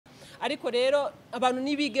ariko rero abantu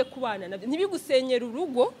nibige kubana nabyo ntibigusenyera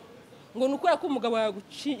urugo ngo nukora ko umugabo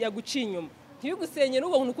yaguciye inyuma ntibigusenyera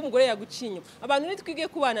urugo ngo nuko umugore yaguciye inyuma abantu nitwige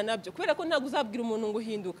kubana nabyo kubera ko ntago uzabwira umuntu ngo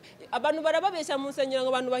uhinduka abantu barababeshya mu nsengero ngo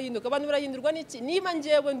abantu bahinduka abantu barahindurwa n'iki niba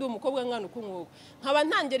njewe ndi umukobwa nkana ukunguko nkaba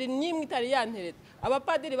ntangere nimwe itari yantereta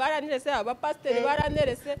abapadili baranterese abapastor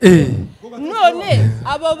baranterese none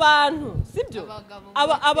abo bantu sibyo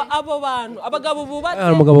abo bantu abagabo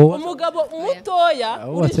bubatse umugabo mutoya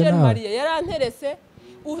uri Jean Marie yaranterese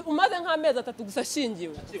umaze nk'amezi 3 gusa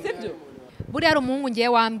shingiwe sibyo buri ari umuhungu ngiye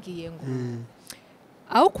wambwiye ngo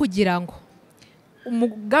aho kugira ngo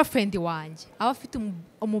girlfriend wanjye aba afite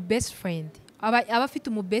best friend aba afite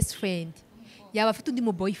best friend yaba afite undi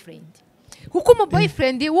mu boyfriend kuko mu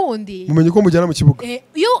boyfriend wundi mumenye ko mujyana mu kibuga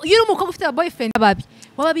iyo uri umukobwa ufite boyfriend babi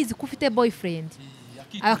waba bizi ko ufite boyfriend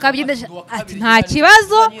akabyenda ati nta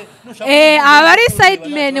kibazo aba ari side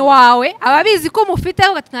man wawe aba bizi ko mufite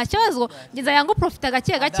ati nta kibazo ngiza yango profita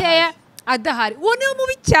gakeya adahari uwo niyo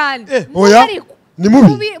mubi cyane oya ni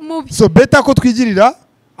mubi so beta ko twigirira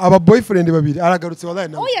aba boyfriend babiri aragarutse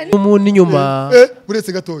wallahi nawe umuntu inyuma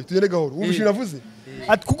buretse gatoyi tugende gahoro ubushinga navuze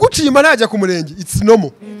ati kugucima najya ku murenge it's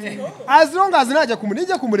normal as long as najya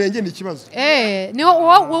ku murenge ni ikibazo ni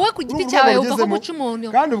wowe ku giti cyawe uko guca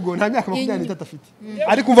umuntu kandi ubwo nta myaka 23 afite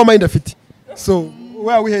ari kumva mind afite so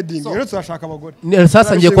where are we heading rero turashaka abagore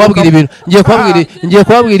sasa ngiye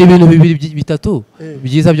kubabwira ibintu bibiri bitatu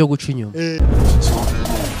byiza byo guca inyuma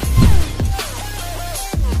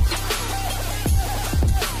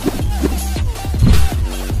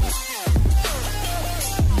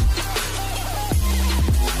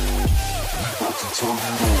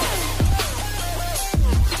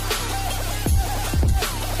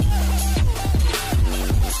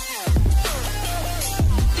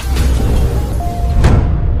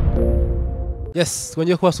Yes,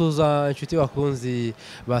 twongeye kubasuhuza inshuti bakunzi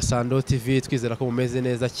ba SANDO TV twizera ko mumeze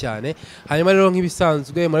neza cyane. Hanyuma rero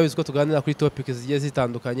nk'ibisanzwe murabizi ko tuganira kuri topics zigiye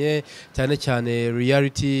zitandukanye cyane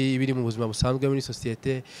reality ibiri mu buzima busanzwe muri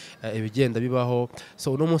societe ibigenda bibaho.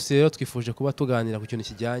 So uno munsi rero twifuje kuba tuganira ku kintu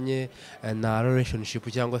kijyanye na relationship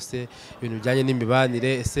cyangwa se ibintu bijyanye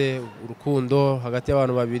n'imibanire ese urukundo hagati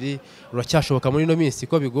y'abantu babiri ruracyashoboka muri no minsi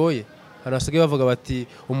ko bigoye. Hano basigaye bavuga bati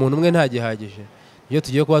umuntu umwe ntagihagije. Iyo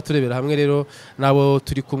tugiye kuba turebera hamwe rero nabo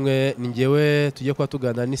turi kumwe ningewe tugiye kuba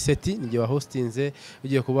tuganira ni Seti ninge wa hostinze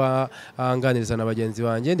ugiye kuba anganiriza na bagenzi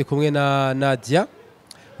banjye ndi kumwe na Nadia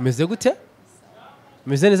umeze gute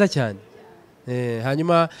umeze neza cyane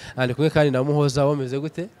hanyuma ndi kumwe kandi na Muhoza wo umeze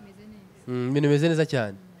gute meze meze neza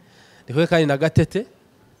cyane ndi kumwe kandi na Gatete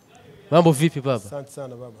mambo vipi baba asante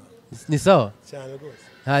sana baba ni sawa cyane rwose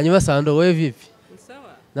hanyuma Sando wewe vipi ni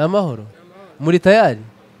sawa na mahoro muri tayari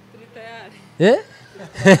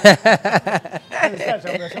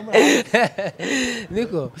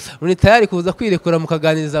niko uri tayari kuza kwirekura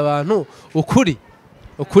mukaganiriza abantu ukuri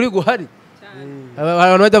guhari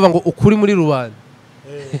abantu badavuga ngo ukuri muri rubanda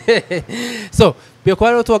so biye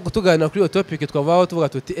kwa rero tuganira kuri iyo topic twavaho tuvuga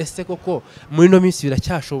tuti ese koko muri no minsi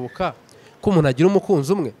biracyashoboka ko umuntu agira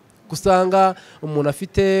umukunzi umwe gusanga umuntu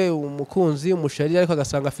afite umukunzi umushari ariko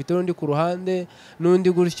agasanga afite n'undi ku ruhande n'undi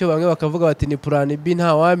gutyo bamwe bakavuga bati ni plan B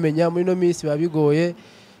nta wamenya muri no minsi babigoye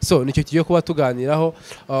so nicyo kigiye kuba tuganiraho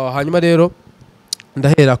hanyuma rero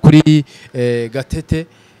ndahera kuri Gatete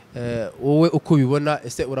wowe uko bibona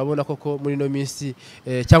ese urabona koko muri no minsi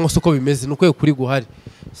cyangwa se uko bimeze nuko kuri guhari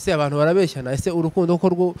ese abantu barabeshyana ese urukundo ko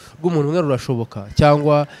rw'umuntu umwe rurashoboka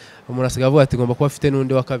cyangwa umuntu asigaye avuga ati ngomba kuba afite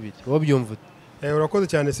n'undi wa kabiri wowe byumva urakoze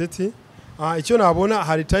cyane Seti icyo nabona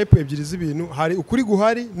hari type ebyiri z'ibintu hari ukuri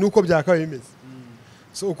guhari nuko byakabaye bimeze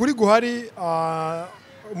so ukuri guhari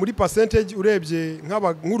muri percentage urebye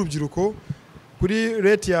nk'urubyiruko kuri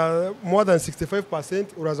rate ya more than 65%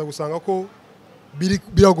 uraza gusanga ko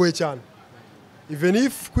biragoye cyane even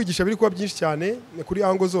if kwigisha biri kuba byinshi cyane kuri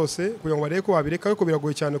ango zose kugira ngo bareke ko babireka ariko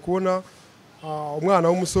biragoye cyane kubona umwana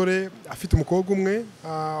w'umusore afite umukobwa umwe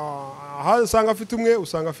usanga afite umwe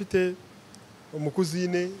usanga afite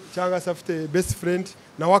umukuzine cyangwa se afite best friend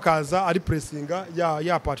nawe akaza ari pressinga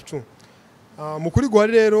ya part 2 mukuri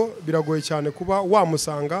guhari rero biragoye cyane kuba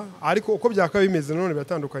wamusanga ariko uko byakabaye bimeze none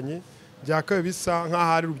biratandukanye byakabaye bisa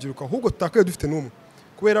nk'aho ari rubyiruko ahubwo tutakaye dufite n'umwe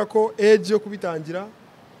kubera ko age yo kubitangira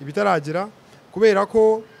ibitaragira kubera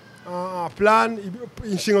ko plan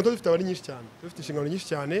inshingano dufite abari nyinshi cyane dufite inshingano nyinshi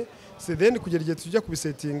cyane se then kugera igihe tujya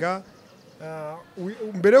kubisetinga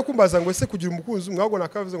mbere yo kumbaza ngo ese kugira umukunzi mwabwo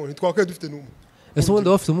nakavuze ngo ntitwakaye dufite n'umwe ese ubundi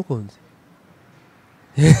wafite umukunzi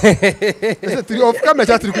ese turi off camera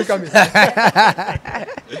cyangwa turi kuri camera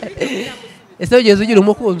ese ugeze ugira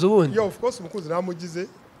umukunzi ubundi of course umukunzi namugize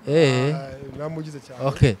namugize cyane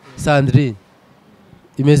okay Sandrine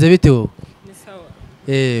imeze bite wowe ni sawa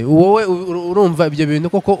wowe urumva ibyo bintu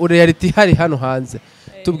koko reality hari hano hanze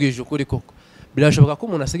tubwije ukuri koko birashoboka ko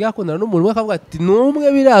umuntu asigaye akundana n'umuntu we akavuga ati n'umwe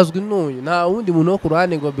birazwi n'uyu nta wundi muntu wo ku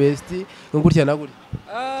ruhande ngo besti ngo gutya na gutya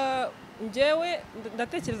njyewe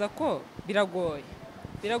ndatekereza ko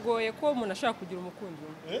biragoye ko umuntu ashaka kugira umukunzi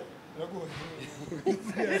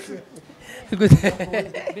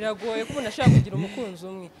biragoye ko umuntu ashaka kugira umukunzi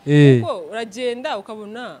umwe kuko uragenda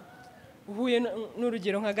ukabona uhuye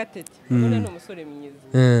n'urugero nka Gatete ubona ni umusore mwiza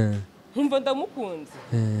nkumva ndamukunze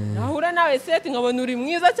nahura nawe seti nkabona uri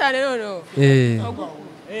mwiza cyane noneho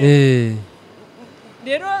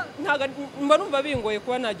rero mba numva bingoye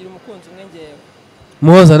kuba nagira umukunzi umwe ngewe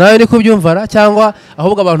Muhoza nawe ni kubyumvara cyangwa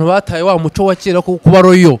ahubwo abantu bataye wa muco wa kera kuba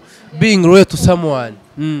royo being loyal to someone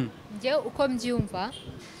njye uko mbyumva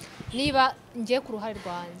niba ngiye ku ruhare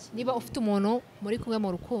rwanjye niba ufite umuntu muri kumwe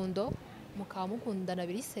mu rukundo mukaba mukundana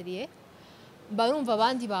biri seriye mba numva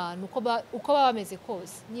abandi bantu uko baba bameze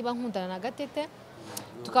kose niba nkundana na Gatete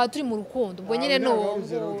tukaba turi mu rukundo ubwo nyine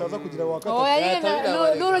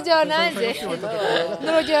n'urugero nanze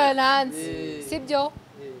sibyo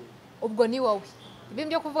ubwo ni wowe ibyo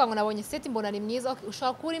byo kuvuga ngo nabonye seti mbona ni mwiza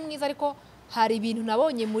ushobora kuba uri mwiza ariko hari ibintu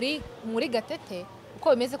nabonye muri Gatete uko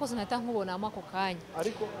bimeze kose ntahita nkubonamo ako kanya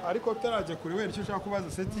ariko utarajya kuri wera icyo ushaka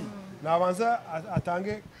kubaza seti nabanza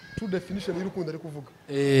atange true definition y'urukundo ari kuvuga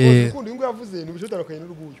urukundo ingo yavuze ni bitandukanye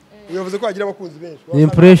n'uruguyo uyavuze ko agira abakunzi benshi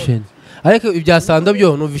impression ariko ibya SANDO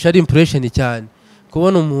byo numvisha ari impression cyane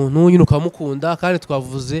kubona umuntu nyine ukamukunda kandi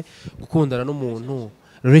twavuze gukundana n'umuntu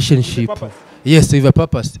relationship yes with a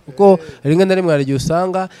purpose uko rimwe na rimwe aragiye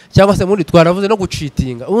usanga cyangwa se muri twaravuze no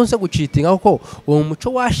gucitinga unse gucitinga kuko uwo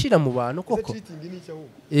muco washira mu bantu koko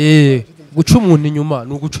guca umuntu inyuma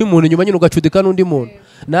ni uguca umuntu inyuma nyine ugacudika n'undi muntu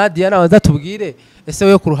Nadia nabanza tubwire ese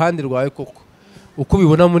we ku ruhande rwawe koko uko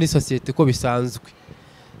bibona muri society ko bisanzwe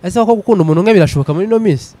ese ko gukunda umuntu umwe birashoboka muri no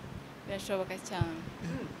minsi birashoboka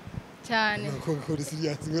cyane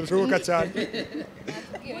birashoboka cyane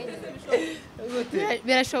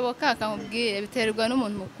birashoboka akamubwira biterwa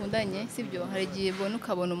n'umuntu mukundanye sibyo hari igihe ubona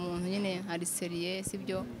ukabona umuntu nyine hari seriye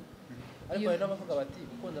sibyo ariko hari n'abavuga bati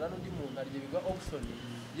gukundana n'undi muntu hari igihe biba option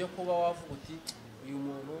yo kuba wavuga uti uyu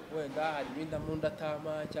muntu wenda hari ibindi amunda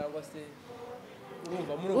atama cyangwa se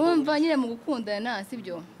urumva nyine mu gukundana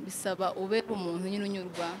sibyo bisaba ube umuntu nyine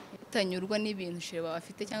unyurwa utanyurwa n'ibintu sheba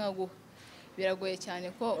bafite cyangwa guha biragoye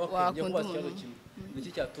cyane ko wakunda umuntu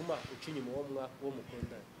niki cyatuma uca inyuma wo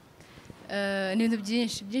mukundana ni ibintu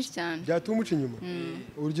byinshi cyane byatuma uca inyuma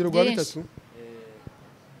urugero rwa bitatu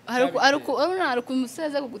hari ukuntu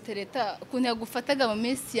umusaza kugutereta ukuntu yagufataga mu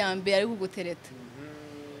minsi ya mbere ari kugutereta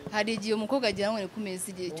hari igihe umukobwa agira ngo ni ku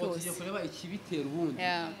meza igihe cyose ugiye kureba ikibitera ubundi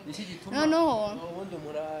niki gituma ubundi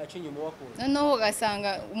muraca inyuma wakunda noneho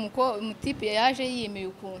ugasanga umutipe yaje yiyemeye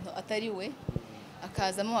ukuntu atari we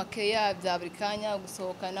akazamo akeya bya buri kanya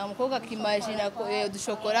gusohokana umukobwa akimagina ko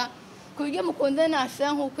dushokora ku buryo mukundana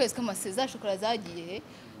nashira nk'ukwezi k'amaseza shokora zagiye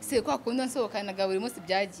se kwa kunda nsohokanaga buri munsi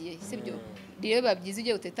byagiye sibyo rero babyize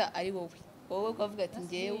ujye uteta ari wowe ukavuga ati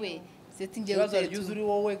ngewe seti ngewe uri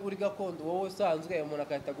wowe uri gakondo wowe usanzwe umuntu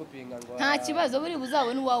akahita gupinga ngo nta kibazo buri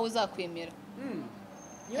buzabone uwawe uzakwemera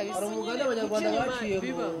hari umuganda abanyarwanda baciye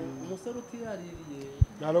umusore utiraririye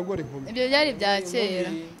narongora inkumi ibyo byari bya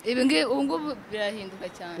kera ibi ngubu birahinduka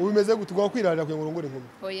cyane ubimeze gutugwa kwirarira kugira ngo urongore inkumi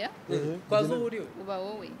oya kwazo uriwe uba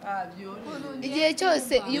wowe igihe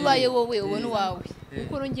cyose iyo ubaye wowe ubona uwawe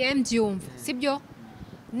ukuntu ngiye mbyumva sibyo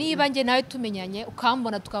niba njye nawe tumenyanye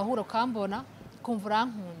ukambona tukahura ukambona ukumva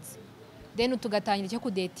urankunze then tugatangira icyo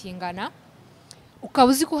kudetingana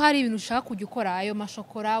ukaba uzi ko hari ibintu ushaka kujya ukora ayo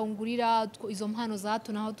mashokora ungurira izo mpano za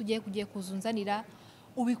hato naho tugiye kuzunzanira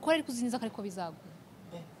ubikora ariko uzi neza ko ariko bizagura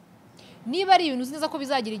niba ari ibintu uzi neza ko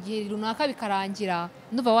bizagira igihe runaka bikarangira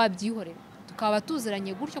nuva wabyihorera tukaba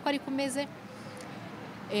tuziranye gutyo ko ari kumeze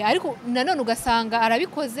ariko nanone ugasanga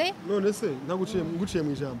arabikoze none se nguciye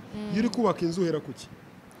mu ijambo iyo uri kubaka inzu uhera kuki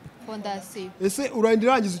fondasiyo ese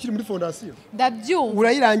urarangiza ukiri muri fondasiyo ndabyumva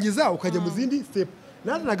urayirangiza ukajya mu zindi step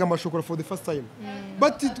nazanaga amashokora for the first time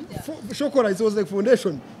but shokora is the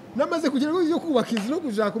foundation namaze kugira ngo yo kubaka inzu no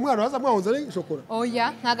gushaka umwana waza mwahunze ari shokora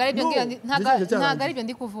oya ntago ari byo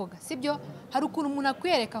ndi kuvuga sibyo hari ukuntu umuntu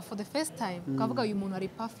akwereka for the first time ukavuga uyu muntu ari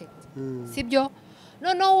perfect sibyo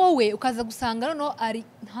noneho wowe ukaza gusanga noneho ari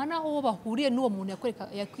nta naho bahuriye n'uwo muntu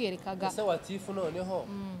yakwiyerekaga ese watifu noneho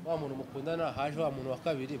wa muntu mukundana haje wa muntu wa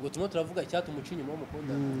kabiri ubwo tumwe turavuga icyatuma umuca inyuma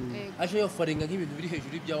w'umukundana aje yofaringa nk'ibintu biri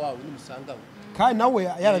hejuru y'ibya wawe n'umusangawe kandi nawe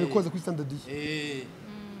yarabikoze kuri standard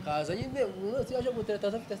kaza nyine umuntu wese yaje gutereta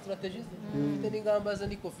afite strategies afite n'ingamba ze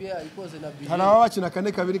n'ikofi ikoze na biye hari abakina kane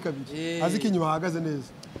kabiri azi ko inyuma ahagaze neza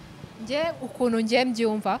nge ukuntu nge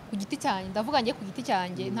mbyumva ku giti cyanjye ndavuga nge ku giti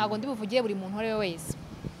cyanjye ntabwo ndi buvugiye buri muntu we wese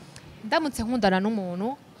ndamutse nkundana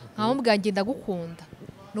n'umuntu nkamubwira nge ndagukunda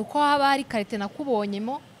nuko haba hari karite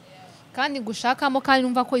nakubonyemo kandi ngushakamo kandi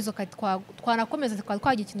numva ko izo karite twanakomeza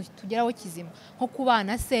twagira ikintu tugeraho kizima nko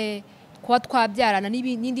kubana se kuba twabyarana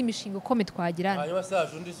n'indi mishinga ikomeye twagirana hanyuma se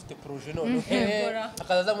haje undi ufite projet none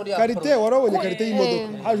akaza muri karite warabonye karite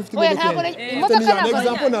y'imodoka haje ufite imodoka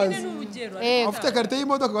example nazi afite karite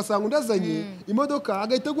y'imodoka ugasanga undazanye imodoka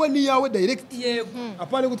agahita agwa n'iyawe direct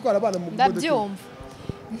apane gutwara abana mu modoka ndabyumva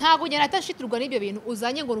ntabwo nyana atashiturwa n'ibyo bintu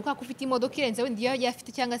uzanye ngo nuko ufite imodoka irenze wenda iyo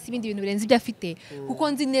yafite cyangwa se ibindi bintu birenze ibyo afite kuko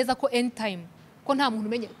nzi neza ko anytime ko nta muntu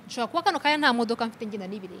umenya nshobora kuba kano kanya nta modoka mfite ngenda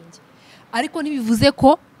n'ibirenge ariko ntibivuze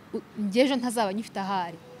ko ngejo ntazaba nyifite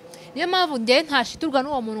ahari niyo mpamvu ngewe ntashiturwa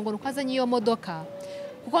n'uwo muntu ngo nuko azanye iyo modoka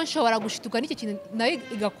kuko nshobora gushiturwa n'icyo kintu nayo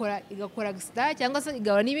igakora accident cyangwa se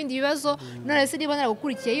igahura n'ibindi bibazo none se niba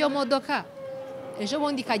naragukurikiye iyo modoka ejo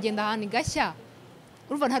bundi ikagenda ahantu igashya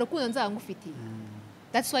urumva nta rukundo nzaba ngufitiye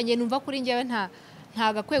that's why numva kuri ngewe nta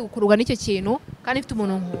gakwiye gukururwa n'icyo kintu kandi mfite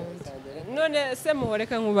umuntu nkunda none se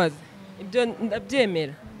muhoreka nkubaze ibyo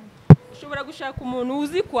ndabyemera ushobora gushaka umuntu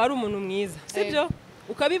uzi ko ari umuntu mwiza sibyo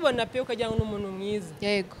ukabibona pe ukajyana n'umuntu mwiza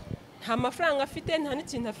yego nta mafaranga afite nta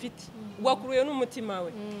n'ikintu afite wakuruye n'umutima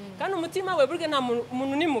we kandi umutima we burya nta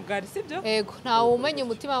muntu ni mugari sibyo yego nta umenya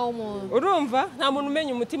umutima w'umuntu urumva nta muntu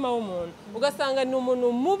umenya umutima w'umuntu ugasanga ni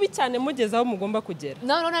umuntu mubi cyane mugeze aho mugomba kugera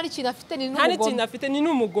nta n'ikintu afite ni n'umugome nta n'ikintu afite ni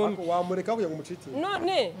n'umugome wamureka kugira ngo umucitire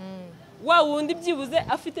none wa wundi byibuze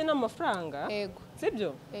afite n'amafaranga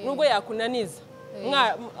sibyo nubwo yakunaniza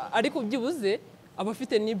ariko byibuze aba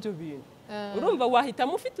afite n'ibyo bintu urumva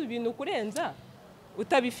wahitamo ufite ibintu kurenza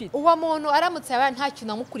utabifite uwo muntu aramutse yabaye nta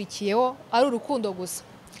kintu amukurikiyeho ari urukundo gusa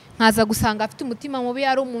nkaza gusanga afite umutima mubi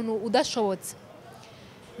ari umuntu udashobotse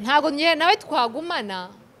ntabwo nawe twagumana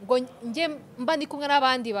ngo njye mba ndi kumwe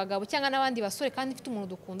n'abandi bagabo cyangwa n'abandi basore kandi mfite umuntu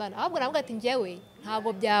dukundana ahubwo navuga ati njyewe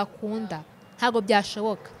ntabwo byakunda ntabwo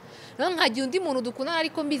byashoboka rero nkagira undi muntu dukundana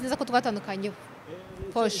ariko mbizi neza ko twatandukanye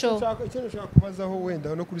icyo nshaka kubazaho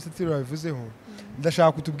wenda no kuri sitiro babivuzeho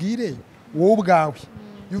ndashaka kutubwire wowe ubwawe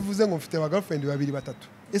iyo uvuze ngo mfite abagirlfriend 2 3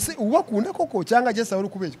 ese ubakunda koko cyangwa ageze aho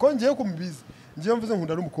ukubeshya ko ngiye ko mubizi ngiye mvuze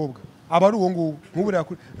nkunda ari umukobwa aba ari uwo nguwo nk'ubu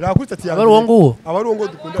rakuri tati aba ari uwo nguwo aba ari uwo nguwo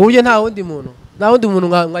dukunda kuburyo nta wundi muntu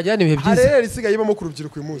mwajyana ibihe byiza rero isigaye ibamo ku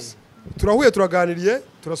rubyiruko uyu munsi turahuye turaganiriye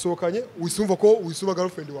turasohokanye wisumva ko wisuma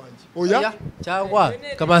girlfriend wanjye oya cyangwa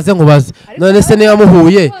kamaze nkubaze none se niba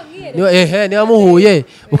muhuye niba muhuye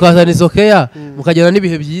ukazana izo keya mukagera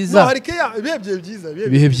n'ibihe byiza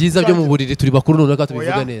ibihe byiza byo mu buriri turi bakuru none reka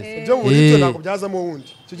tubivuga neza ibyo mu buriri ntabwo byazamo wundi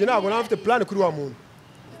icyo gihe ntabwo nafite plan kuri wa muntu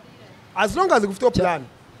as long as ufite plan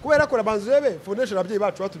kubera ko rabanze urebe foundation ababyeyi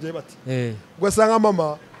bacu batubyeyi bati ugasanga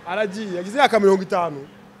mama aragiye yagize yaka 50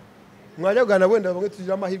 mwajya kugana wenda bamwe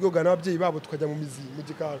tugira amahirwe kugana ababyeyi babo tukajya mu mizi mu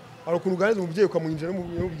gikaro arukuntu uganiza umubyeyi ukamuhinjira no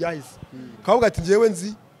mu byahise kavuga ati ngewe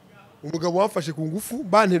nzi umugabo wamfashe ku ngufu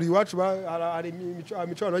banteruye iwacu ari imico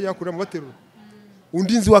abantu bajya kurira mu baterura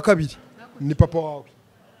undi nzi wa kabiri ni papa wawe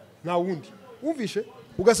nta wundi wumvishe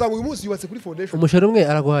ugasanga uyu munsi yubatse kuri foundation umusheri umwe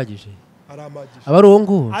araguhagije aramagije aba ari uwo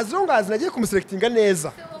nguwo as long as nagiye kumuselectinga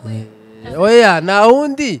neza oya nta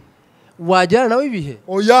wundi wajyana nawe ibihe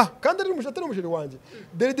oya kandi ari umusheri wanjye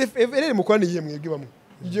dere mukoraniye mwebwe bamwe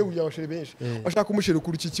igiye kujya abasheri benshi bashaka umusheri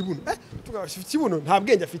kuri iki kibuno tugashika ikibuno nta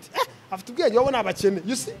bwenge afite afite ubwenge wabona abakene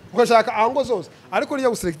you see ugashaka ahango zose ariko niyo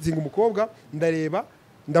guselectinga umukobwa ndareba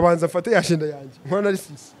ndabanza mfate yashenda yanjye nkora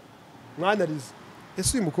narisisi mwanarize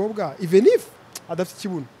ese uyu mukobwa even if adafite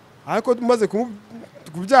ikibuno ariko maze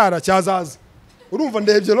kubyara cyazaza urumva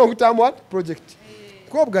ndebye long term what project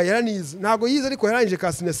mukobwa yaranize ntago yize ariko yarangije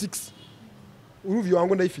kasi na 6 uruvyo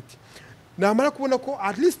wango ndayifite namara kubona ko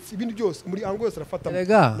at least ibindi byose muri ango yose arafatamo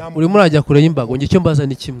uri murajya kure y'imbago ngiye cyo mbaza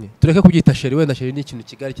ni kimwe tureke kubyita sheri wenda sheri ni ikintu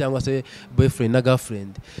kigali cyangwa se boyfriend na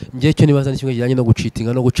girlfriend ngiye cyo nibaza ni kimwe kijyanye no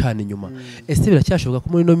gucitinga no gucana inyuma ese biracyashoboka ko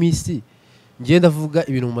muri no misi ngiye ndavuga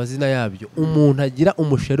ibintu mu mazina yabyo umuntu agira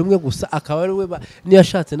umusheri umwe gusa akaba ari we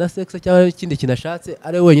niyashatse na sex cyangwa ikindi kinashatse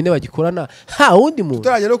ari wenyine bagikorana ha wundi muntu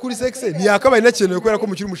tutarajya no kuri sex ntiyakabaye nakenewe kubera ko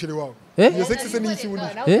mukiri umusheri wawe iyo sex se ni iki wundi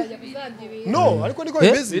no ariko niko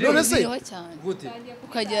bimeze none se gute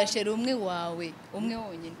ukagira sheri umwe wawe umwe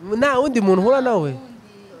wonyine nta wundi muntu uhura nawe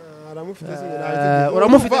aramufite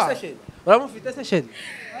uramufite se sheri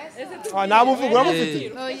namuvuga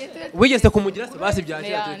uramufite wigeze kumugira se basi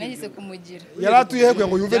byaje nageze kumugira yaratuye he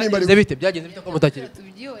ngo yumve nimba ari bite byagenze bite ko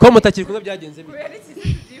mutakiri kumwe byagenze bite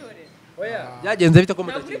byagenze bite ko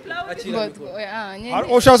Ntabwo uri proud?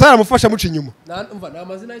 nyine ushaka zaramufasha muca inyuma umva nta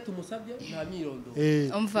mazina ye tumusabye nta myirondoro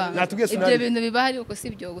umva natubwiye ibyo scenario. bintu biba hari uko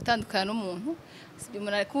sibyo gutandukana n'umuntu sibyo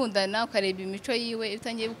umuntu arakundana ukareba imico yiwe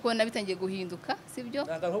bitangiye kubona bitangiye guhinduka sibyo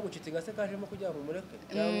ntabwo nko gucitinga se kajemo kugira ngo mureke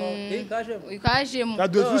cyangwa kajemo kajemo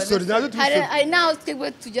hari naho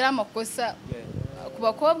twebwe tugira amakosa ku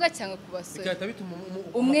bakobwa cyangwa ku basore bigahita bituma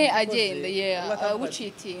umwe agenda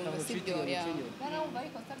gucitinga sibyo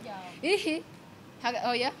ihi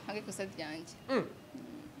oya ntabwo ikosa ryanjye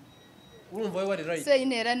urumva we wari right se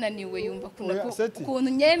nyine yarananiwe yumva Seti, ukuntu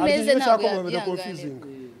hari nyemeze ikintu ntabwo ushaka kumenya yanganira confusing.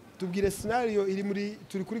 Tubwire scenario iri muri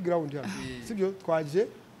turi kuri ground hano sibyo twaje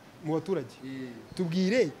mu baturage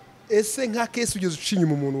tubwire ese nka case ugeze uca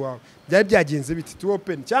inyuma umuntu wawe byari byagenze biti tu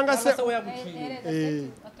open cyangwa se we yaguciye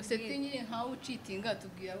seti nyine nkawe ucitinga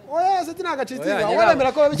tubwira oya seti nagacitinga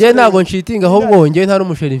waremera ko je ntago nshitinga ahubwo njye nta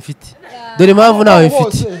n'umusheri mfite dore impamvu nawe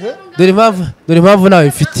mfite dore impamvu nawe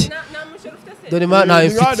mfite dore impamvu nawe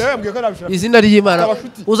mfite izina ry'Imana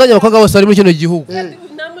uzanye abakobwa bose bari muri kino gihugu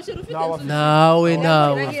nta mushere ufite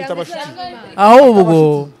nawe afite abashuti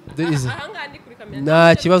ahubwo ahangaha ndi kuri kamera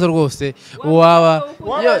nta kibazo rwose waba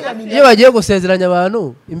iyo bagiye gusezeranya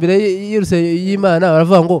abantu imbere y'Imana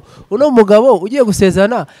baravuga ngo uno mugabo ugiye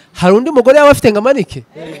gusezerana hari undi mugore yaba afite ngamanike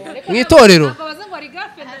mu itorero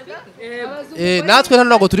natwe hano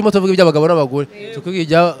ntabwo turimo tuvuga iby'abagabo n'abagore tuvuga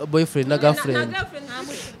ibya boyfriend na girlfriend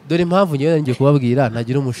dore impamvu ngewe ngiye kubabwira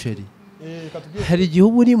ntagira umusheri hari igihe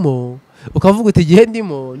uba urimo ukavuga uti igihe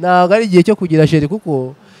ndimo ntabwo ari igihe cyo kugira sheri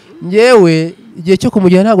kuko ngewe igihe cyo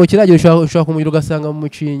kumugira ntabwo kiragera ushobora kumugira ugasanga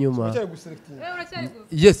mumuciye inyuma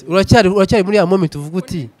yes uracyari muri ya moment uvuga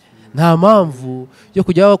uti nta mpamvu yo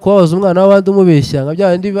kujya kubabaza umwana w'abandi umubeshya nka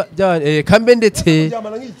byandi kambe ndetse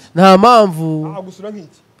nta mpamvu agusura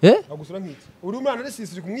nk'iki agusura nk'iki uri umwana ari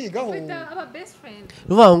sisi kumwigaho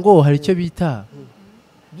ruvuga ngo hari icyo bita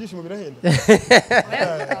byishimo birahenda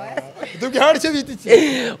tubwira hari icyo bita iki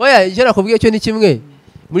oya icyo nakubwiye cyo ni kimwe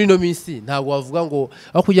muri ino minsi ntabwo wavuga ngo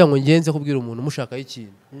aho kugira ngo ngenze kubwira umuntu mushakaho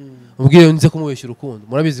ikintu ubwire nze kumubeshya urukundo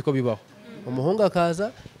murabizi ko bibaho umuhungu akaza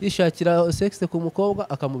yishakira sexe ku mukobwa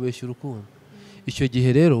akamubeshya urukundo icyo gihe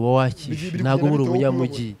rero wowe wakishe ntabwo uri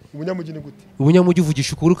umunyamujyi umunyamujyi ni gute umunyamujyi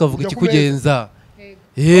uvugisha ukuri ukavuga ikikugenza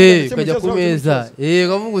ukajya ku meza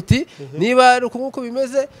ukavuga uti niba ari uko nguko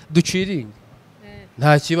bimeze duciringe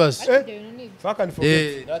nta kibazo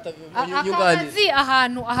akazi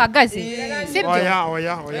ahantu ahagaze sibyo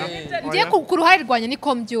ngiye ku ruhare rwanjye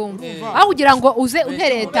niko mbyumva aho kugira ngo uze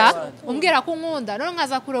untereta umbwira ko unkunda none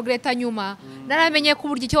nkaza kurogreta nyuma naramenye ko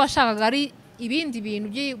uburyo icyo washakaga ari ibindi bintu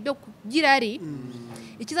byo byirari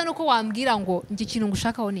ikiza nuko wambwira ngo njye ikintu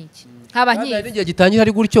ngushakaho ni iki nkaba nkiye igihe gitangira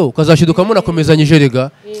ari gutyo ukazashiduka munakomezanyije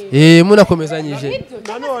rega munakomezanyije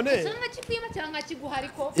nanone cyangwa kikwima cyangwa kiguha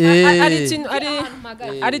ariko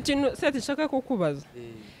ari ikintu seti nshaka kukubaza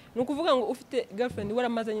ni ukuvuga ngo ufite girlfriend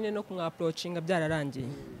waramaze nyine no kumwaproachinga byararangiye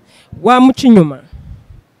wamuca inyuma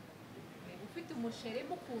ufite umushere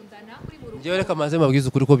mukundana muri mu rugo njyewe reka maze mabwiza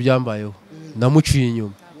ukuri ko byambayeho namuciye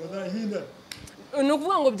inyuma ni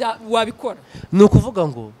ukuvuga ngo wabikora ni ukuvuga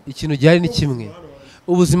ngo ikintu gihari ni kimwe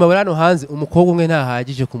ubuzima buri hano hanze umukobwa umwe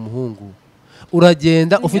ntahagije ku muhungu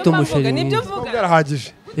uragenda ufite umusheri nibyo umukobwa mvuga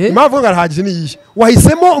arahagije impamvu ngo arahagije ni iyi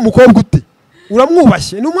wahisemo umukobwa ute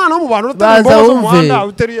uramwubashye ni umwana wo mu bantu baza wumve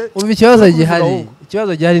uteruye ikibazo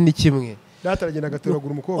gihari ni kimwe dataragenda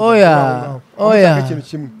agatoragura umukobwa oya ikintu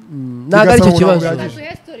kimwe ntabwo ari icyo kibazo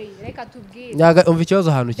reka tubwire umva ikibazo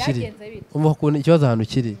ahantu kiri umva ukuntu ikibazo ahantu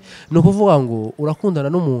kiri ni ukuvuga ngo urakundana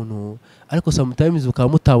n'umuntu ariko sometimes ukaba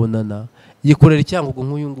mutabonana yikorera icyangugu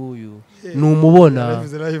nk'uyu nguyu ni umubona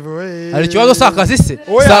hari ikibazo si akazi se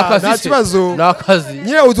ni akazi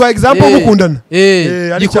nyine uduha example mukundana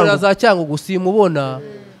yikorera za cyangugu simubona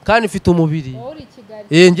kandi mfite umubiri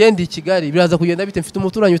ngende i Kigali biraza kugenda bite mfite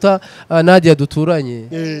umuturanyi uta Nadia duturanye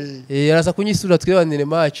araza kunyisura twibanire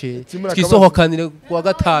match twisohokanire kuwa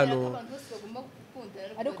gatano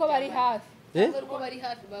ariko bari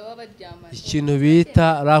hafi baba baryamanye ikintu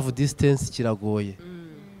bita love distance kiragoye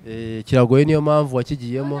kiragoye niyo mpamvu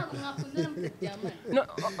wakigiyemo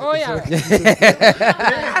oya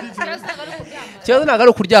ikibazo ntabwo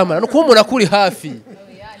ari ukuryamana ni ukuba umuntu akuri hafi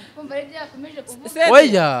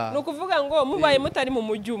ni ukuvuga ngo mubaye mutari mu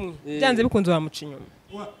mujyi umwe byanze bikunze wamuca inyuma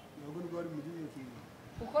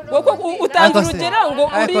utanga urugero ngo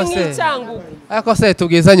uri nk'icyangugu ariko se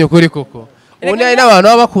tubwizanye ukuri koko ubundi hari n'abantu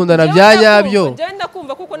baba bakundana bya nyabyo ngenda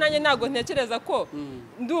kumva kuko nanjye ntabwo ntekereza ko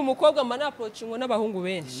ndi umukobwa mba naproachingwa n'abahungu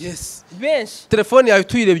benshi telefone yawe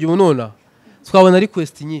tuyirebye ubu nona twabona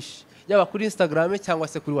request nyinshi yaba kuri Instagram cyangwa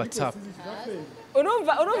se kuri WhatsApp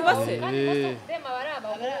urumva se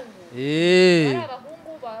Eh,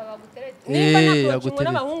 nimba nakocinwa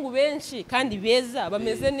n'abahungu benshi kandi beza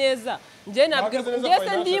bameze neza njye nabwira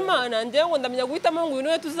se ndi imana njye ngo ndamenya guhitamo ngo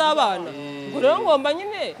ibintu tuzabana ngo rero ngomba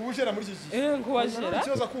nyine kubushera muri iki gihe kubashera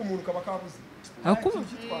ikibazo ko umuntu kaba kabuze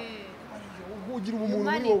ugira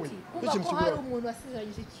ubumuntu muri wowe ikintu kuko hari umuntu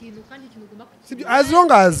wasezeranyije ikintu kandi ikintu ugomba sibyo as long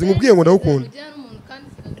as ngubwiye ngo ndagukunda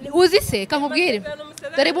uzi se kankubwire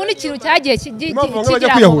dore bundi ikintu cyagiye kigira mu bantu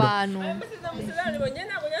yakubona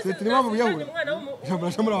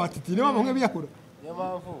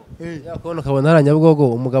ukabona hari Nyabugogo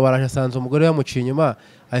umugabo araje asanze umugore yamuciye inyuma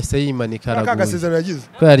ahise yimanika araguye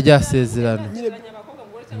ko yari ryasezerano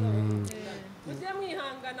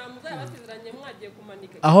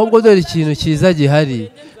ahubwo dore ikintu cyiza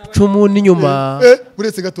gihari cumu n'inyuma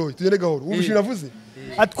buretse gatoya tugende gahoro wumva ikintu navuze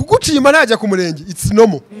ati kuguciye inyuma najya ku murenge it's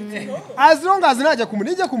normal as long as najya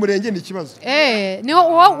ku murenge ni ikibazo ni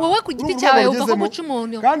wowe ku giti cyawe uva ko guca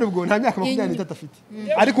umuntu kandi ubwo nta myaka 23 afite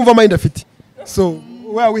ari kumva mind afite so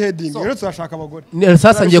where are we heading rero turashaka abagore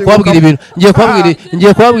sasa ngiye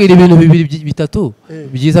kubabwira ibintu bibiri bitatu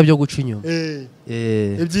byiza byo guca inyuma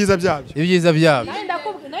ibyiza byabyo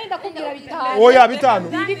nawe ndakubwira bitanu oya bitanu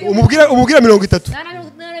umubwira 30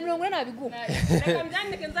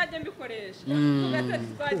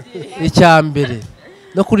 icya mbere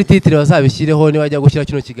no kuri titire bazabishyireho niba ajya gushyira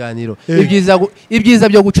kino kiganiro ibyiza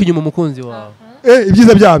byo guca inyuma umukunzi wawe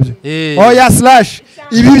ibyiza byabyo oya slash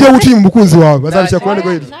ibi byo guca inyuma umukunzi wawe bazabishyira ku ruhande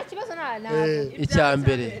rwo hirya icya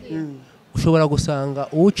mbere ushobora gusanga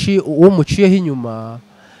uwo muciyeho inyuma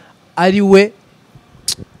ari we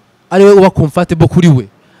uba comfortable kuri we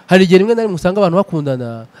hari igihe rimwe na rimwe usanga abantu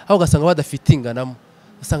bakundana aho ugasanga badafitinganamo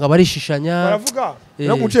usanga barishishanya baravuga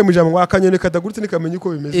no guciye mu jambo akanyone kadagurutse nikamenya uko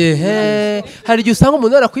bimeze hari igihe usanga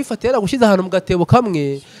umuntu arakwifata yaragushyize ahantu mu gatebo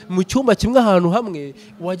kamwe mu cyumba kimwe ahantu hamwe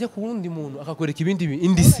wajya ku wundi muntu akakwereka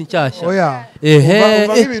indi si nshyashya oya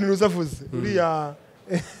umva nk'ibintu uzavuze uriya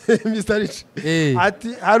Mr. Rich ati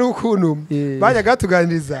hari ukuntu bajyaga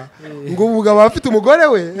tuganiriza ngo umugabo afite umugore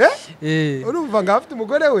we urumva ngo afite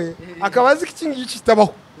umugore we akaba azi ko iki ngiki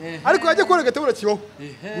kitabaho ariko yajya kubona agatebura kibaho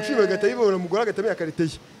gucibura agatebura umugore agatemera akariteye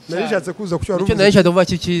narishatse kuza kucyara icyo narishatse kuvuga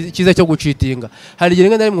cyiza cyo gucitinga hari igihe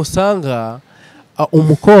rimwe na rimwe usanga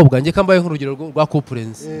umukobwa njye kambaye nk'urugero rwa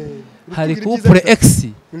couplens hari couple X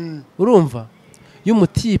urumva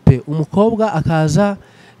y'umutipe umukobwa akaza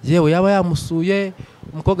yewe yaba yamusuye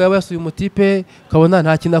umukobwa yaba yasuye umutipe ukabona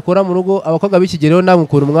nta kintu akora mu rugo abakobwa b'ikigereho namwe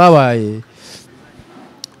ukuntu mwabaye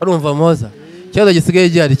urumva moza ikibazo gisigaye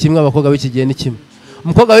gihari kimwe abakobwa b'ikigihe ni kimwe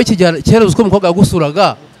umukobwa w'ikigihe kera uzi ko umukobwa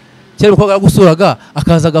yagusuraga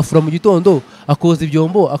akaza agafura mu gitondo akoza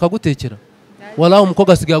ibyombo akagutekera walaho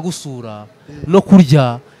umukobwa asigaye agusura no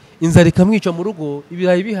kurya inzara ikamwica mu rugo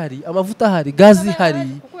ibirayi bihari amavuta ahari gazi ihari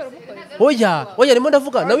oya arimo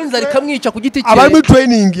ndavuga nawe inzara ikamwica ku giti cye abari muri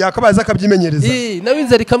training akabaza akabyimenyereza nawe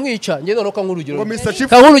inzara ikamwica ngende no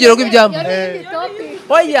nk'urugero rw'ibyambo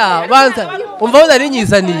oya banza umvaho nari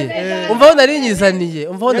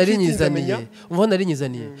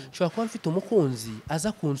nyizaniye nshobora kuba mfite umukunzi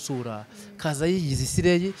aza kunsura kaza yigize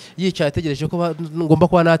isireye yicaye ategereje ko ngomba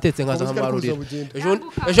kuba natetse nkaza nkamarurira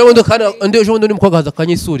ejo bundi umukobwa aza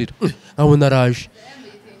akanyisurira nkabona araje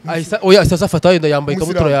oya sasa afata wenda yambaye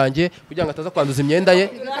ikabutura yanjye kugira ngo ataza kwanduza imyenda ye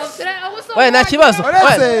oya nta kibazo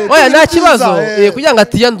kugira ngo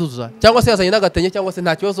atiyanduza cyangwa se yazanye n'agatenge cyangwa se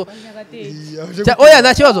nta kibazo oya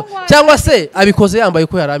nta kibazo cyangwa se abikoze yambaye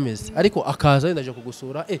uko yari ameze ariko akaza wenda aje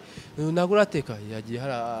kugusura ntabwo urateka yagiye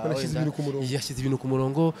yashyize ibintu ku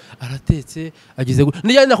murongo aratetse agize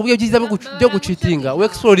nijyane nakubwiye byiza byo gucitinga we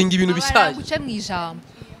exploring ibintu bishyashya guce mu ijambo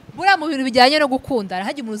buriya mu bintu bijyanye no gukunda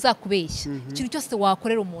hajya umuntu uzakubeshya ikintu cyose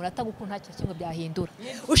wakorera umuntu atagukunda nta kintu byahindura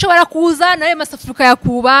ushobora kuza nawe masafuri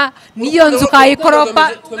ukayakuba n'iyo nzu ukayikoropa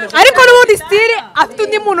ariko n'ubundi style afite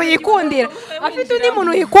undi muntu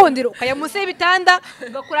yikundira ukayamusa ibitanda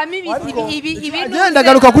ugakuramo ibintu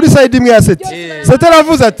ndagaruka kuri side imwe ya seti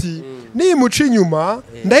aravuze ati nimuca inyuma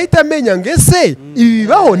ndahita amenya ngo ese ibi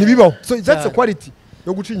bibaho ntibibaho so that's quality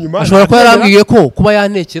yo guca inyuma ashobora kuba yarambwiye ko kuba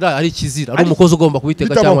yantekera ari ikizira ari umukozi ugomba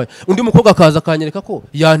kubiteka cyangwa undi mukobwa akaza akanyereka ko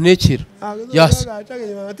yantekera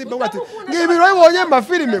ngibiro yibonye mu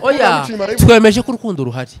filime twemeje ko urukundo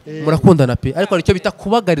ruhari murakundana pe ariko hari icyo bita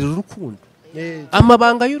kubagarira urukundo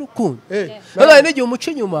amabanga y'urukundo none n'igihe umuca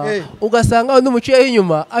inyuma ugasanga undi umuciyeho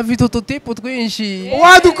inyuma afite ututipu twinshi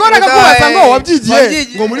wadukora akakubaza ngo wabyigiye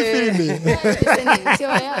ngo muri filime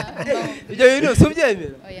ibyo bintu si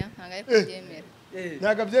ubyemera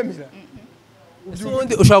ntabwo abyemera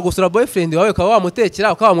ubundi ushaka gusura boyfriend wawe ukaba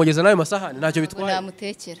wamutekera ukaba wamugeza nawe masahani ntacyo bitwaye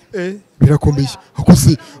namutekera birakomeye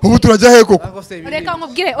akose ubu turajya he koko reka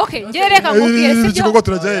nkubwire okay ngiye reka nkubwire sibyo koko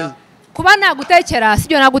turajya he kuba nagutekera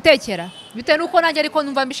sibyo nagutekera bitewe nuko nanjye ariko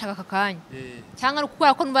numva mbishaka kakanya cyangwa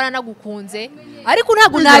ukora ko numva nagukunze ariko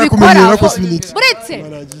ntago nabikora buretse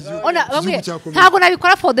ona bamwe ntago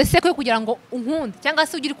nabikora for the sake yo kugira ngo unkunde cyangwa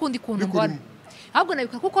se ugire kundi kuntu mbona ahubwo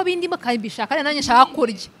nabikora kuko bindimo kayimbishaka kandi nanjye nshaka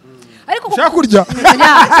kurya ariko ushaka kurya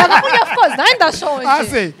nshaka kurya of course nanjye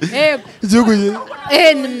ndashonje yego igihugu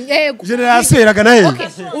yego generation iragana he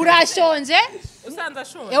urashonje usanze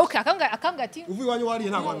ashonje okay akambwa ati uvuye wanyu wariye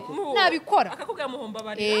ntabwo nabikora akakubwira muhomba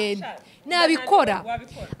bari nabikora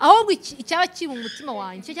ahubwo icyaba kiri mu mutima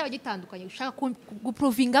wanjye cyaba gitandukanye ushaka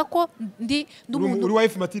guprovinga ko ndi umuntu uri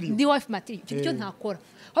wife material ndi wife material icyo ntakora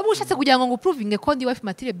ahubwo ushatse kugira ngo nguprovinge ko ndi wife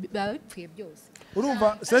material bipfuye byose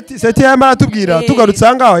urumva seti yamara tubwira tugarutse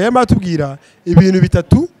ahangaho yamara tubwira ibintu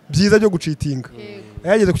bitatu byiza byo gucitinga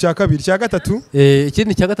yageze ku cya kabiri cya gatatu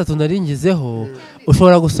ikindi cya gatatu naringizeho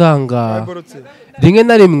ushobora gusanga rimwe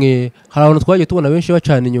na rimwe hari abantu twagiye tubona benshi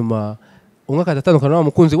bacana inyuma umwe akatatandukana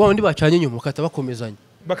n'umukunzi wabo undi bacanye inyuma bakata bakomezanya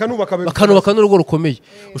bakanubaka n'urugo rukomeye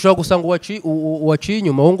ushobora gusanga uwaciye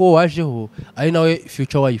inyuma aho ngo wajeho ari nawe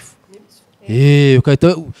future wife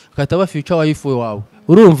ukahita aba future wife wawe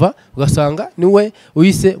urumva ugasanga niwe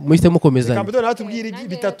uyise muhise mukomezanya kambe natubwira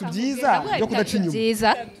bitatu byiza byo kudaca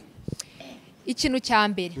inyuma ikintu cya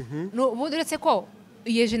mbere ubundi uretse ko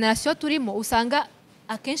iyo generation turimo usanga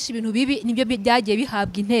akenshi ibintu bibi nibyo byagiye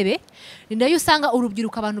bihabwa intebe ni nayo usanga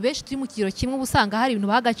urubyiruko abantu benshi turi mu kigero kimwe usanga hari ibintu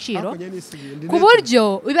baha agaciro ku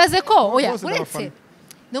buryo bibaze ko oya uretse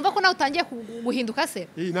numva ko nawe utangiye guhinduka se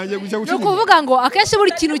ni ukuvuga ngo akenshi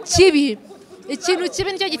buri kintu kibi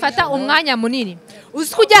nicyo gifata umwanya munini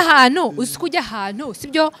uzi ko ujya ahantu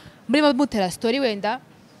sibyo muri mutera story wenda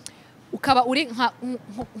ukaba uri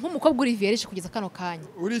nk'umukobwa uri vierge kugeza kano kanya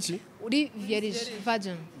uri iki uri vierge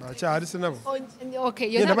virgin cyari se nabo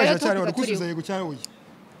okay yo ntabwo cyari kuzuza yego cyawe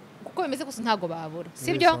kuko bimeze gusa ntago babura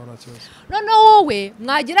sibyo none wowe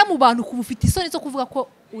mwagera mu bantu kubufite isoni zo kuvuga ko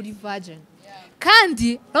uri virgin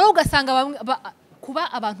kandi nawe ugasanga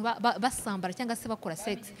kuba abantu basambara cyangwa se bakora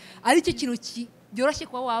sex ari cyo kintu byoroshye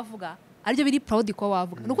kuba wavuga aribyo biri proud kuba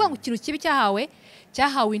wavuga nuko ngo ikintu kibi cyahawe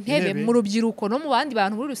intebe mu rubyiruko no mu bandi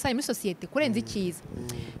bantu muri rusange muri societe kurenza ikiza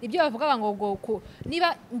ibyo bavuga ngo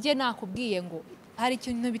niba nge nakubwiye ngo hari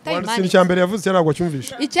ikintu bitaye imani icya mbere yavuze cyane ntabwo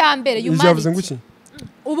cyumvisha icya mbere yavuze ngo iki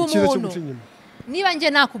ubu muntu niba nge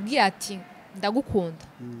nakubwiye ati ndagukunda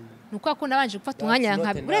nuko ko nabanje gufata umwanya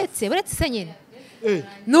nkabe uretse se nyine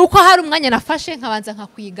nuko hari umwanya nafashe nkabanza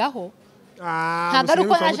nkakwigaho ntabwo ari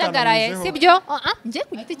uko najagaraye sibyo nge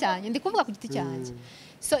ku giti cyanjye ndi kuvuga ku giti cyanjye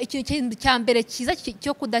so ikintu cya mbere cyiza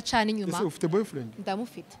cyo kudacana inyuma ese ufite boyfriend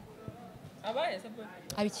ndamufite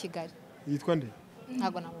abi Kigali yitwa nde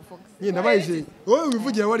ntabwo namuvuga nyine ndabayije wowe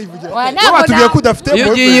wivugira warivugira watubwiye ko udafite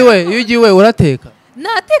boyfriend iyo ugiye urateka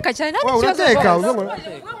nateka cyane nta kibazo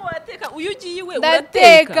uyu ugiye iwe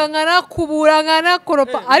ndateka nkanakubura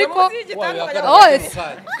nkanakoropa ariko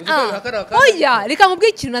oya reka nkubwire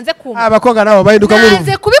ikintu nanze kumva abakobwa nabo bahinduka nk'uruvu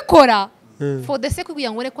nanze kubikora for the sake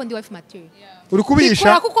kugira ngo ko ndi wife material uri kubisha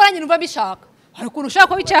bikora kuko nanjye numva mbishaka hari ukuntu ushaka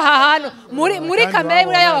ko bicaye ahantu muri kamere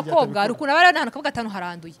buriya y'abakobwa hari ukuntu abari ahantu kavuga gatanu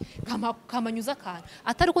haranduye kamanyuza akantu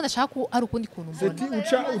atari uko ndashaka ari ukundi kuntu mbona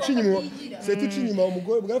seti uca inyuma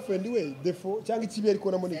umugore girlfriend we defo cyangwa ikibi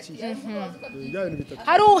ariko namo n'iki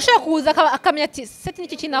hari ushaka kuza akamenya ati seti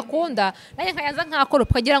n'iki kintu akunda nanjye nkayaza nkakora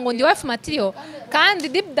ukagira ngo ndi wife material kandi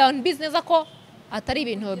deep down business ko atari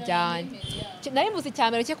ibintu byanjye nari mvuze icya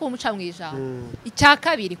mbere cyo kumuca mu ijambo icya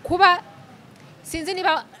kabiri kuba sinzi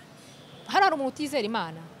niba hari umuntu utizera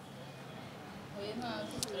imana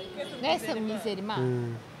mwese mwizera imana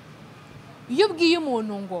iyo ubwiye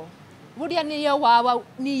umuntu ngo buriya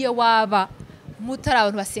niyo waba mutari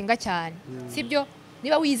abantu basenga cyane sibyo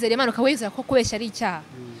niba wizera imana ukaba wizera ko kubeshya ari icyaha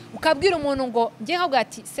ukabwira umuntu ngo njye nkabwira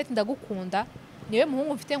ati seti ndagukunda niwe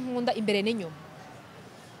muhungu mfite nkunda imbere n'inyuma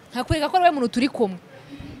nkakwereka ko ari we muntu turi kumwe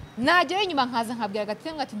nagera inyuma nkaza nkabwira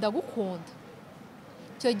agatemwa ati ndagukunda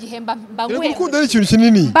icyo gihe mbanguye gukunda ari ikintu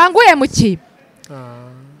kinini mbanguye mu ki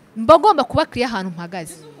mba ngomba kuba kiriya ahantu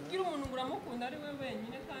mpagaze ubwira umuntu ngo uramukunda ari we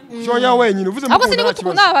wenyine kandi shoya wenyine uvuze mu ahubwo sinigute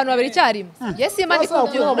ukunda abantu babiri icyarimwe yes imana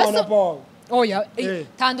ikubyumva oya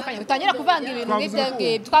tandukanye utangira kuvanga ibintu nk'ibyo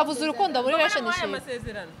ngibyo twavuze urukundo muri relationship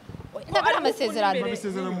ntabwo ari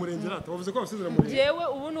amasezerano murengera wavuze ko abasezerano murengera yewe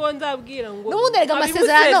ubu nuwo nzabwira ngo n'ubundi rega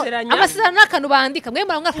amasezerano n'akantu bandika mwe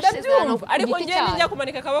mwafashe isezerano ariko njye njya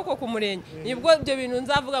kumanika akaboko ku murenge nibwo ibyo bintu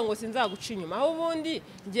nzavuga ngo sinzaguca inyuma aho ubundi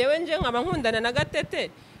njyewe nkaba nkundana na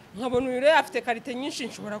Gatete nkabona uyu rero afite karite nyinshi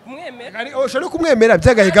nshobora kumwemera ushobora no kumwemera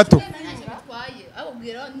byagaye gato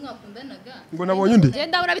ngo nabonye undi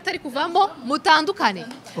genda urabona bitari kuvamo mutandukane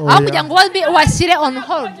aho kugira ngo washyire on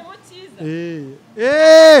hold.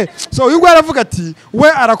 So uyu nguyu aravuga ati we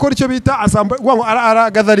arakora icyo bita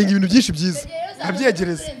aragazaringa ibintu byinshi byiza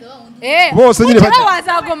abyegereza bose nyine bajya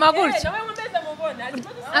wazagoma gutya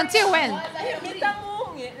until when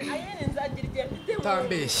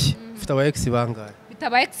tambeshye ufite aba ex bangahe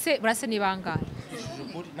bitaba ex burase ni bangahe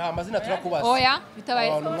nta mazina turakubaza oya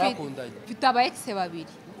bitaba ex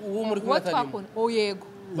babiri uwo muri kubatanya yego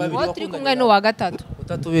uwo turi kumwe n'uwa gatatu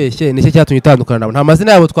utatubeshye nicyo cyatumye utandukana nabo nta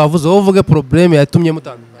mazina yabo twavuze wowe uvuge problème yatumye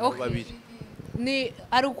mutandukana babiri ni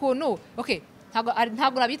ari ukuntu okay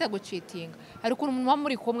ntabwo nabita gucitinga ari ukuntu umuntu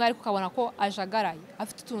muri kumwe ariko ukabona ko ajagaraye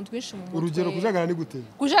afite utuntu twinshi mu mutwe. Urugero kujagarara ni gute?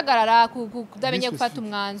 Kujagarara kudamenye gufata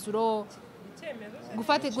umwanzuro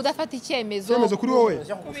kudafata icyemezo kuri wowe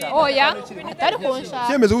oya atari kunsha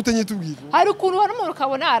icyemezo gute nyitubwira hari ukuntu ubona umuntu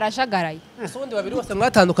ukabona arajagaraye ubundi babiri bose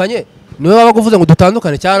mwatandukanye niwe baba kuvuze ngo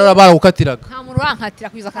dutandukane cyangwa baragukatiraga nta muntu urankatira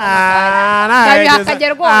kwiza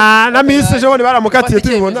akagerwa na mise je bone baramukatiye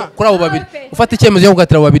tubibona kuri abo babiri ufata icyemezo cyo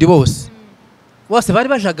gukatira abo babiri bose bari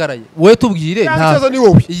bajagaraye wowe tubwire nta kibazo ni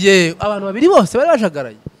wowe abantu babiri bose bari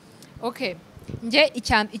bajagaraye okay nje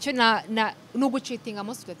icyo nugucitinga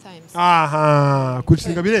most of the times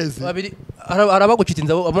kucitinga bireze babiri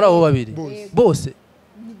arabagucitinza muri abo babiri bose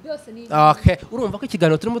okay urumva ko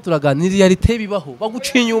ikiganiro turimo turaganira reality bibaho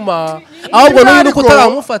baguca inyuma ahubwo n'uyu nuko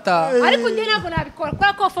utaramufata ariko nje ntabwo nabikora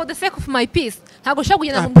kubera ko for the sake of my peace ntabwo ushaka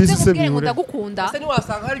kugenda ngo mubwire ngo ndagukunda ese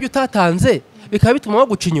niwasanga hari ibyo utatanze bikaba bituma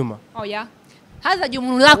baguca inyuma oya hazagiye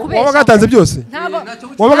umuntu nakubesha waba gatanze byose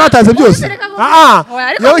waba gatanze byose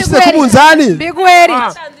yowe ishyize ku munzani bigweri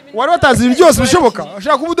wari watanze ibintu byose bishoboka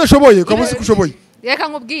ushaka kuba udashoboye ukaba uzi ko ushoboye reka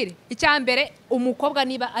nkubwire icya mbere umukobwa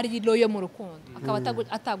niba ari loyo mu rukundo akaba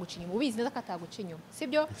ataguca inyuma ubizi neza ko ataguca inyuma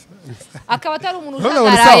sibyo akaba atari umuntu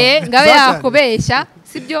ujagaraye ngabe yakubeshya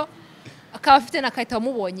sibyo akaba afite na karita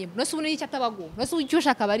wamubonye nose ubu n'icyo atabaguha nose icyo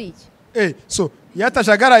ushaka aba ari iki so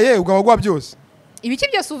yatajagaraye ugabagwa byose ibiki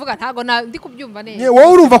byose uvuga ntago ndi kubyumva neza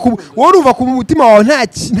wowe urumva ku mutima wawe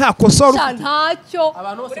nta kosa ntacyo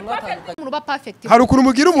abantu bose mwatandukanye umuntu ba perfect hari ukuntu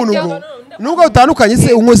mugira umuntu ngo nubwo utandukanye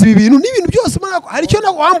se unkoze ibi bintu n'ibintu byose hari icyo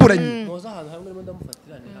wamburanye muza ahantu hamwe rero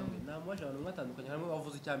ndamufatirane hamwe namwaje abantu mwatandukanye hamwe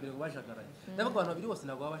bavuze icyambere ngo bajagaraye ndavuga abantu babiri bose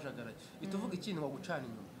ntago babajagaraye bituvuga ikintu ngo gucana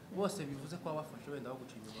inyuma bose bivuze ko abafashe wenda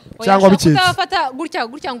baguca inyuma cyangwa biketse utafata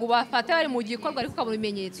gutya ngo bafate bari mu gikorwa ariko ukabona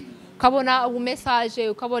ibimenyetso ukabona ubu message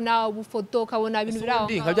ukabona ubu foto ukabona ibintu biraho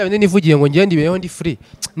nka bya bindi nivugiye ngo ngende ibeho ndi free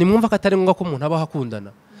nimwumva ko atari ngombwa ko umuntu aba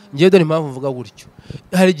hakundana ngiye dore impamvu mvuga gutyo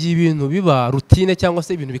hari igihe ibintu biba routine cyangwa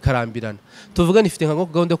se ibintu bikarambirana tuvuga nifite nka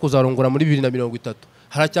gahunda yo kuzarongora muri 2030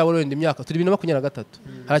 haracyabura wenda imyaka turi 2023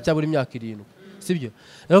 haracyabura imyaka 7 sibyo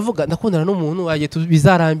ndavuga ndakundana n'umuntu agiye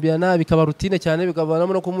bizarambirana bikaba routine cyane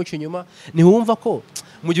bikabanamo no kumuca inyuma ni wumva ko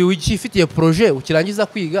mu gihe wifitiye projet ukirangiza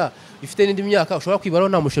kwiga ifite n'indi myaka ushobora kwibaraho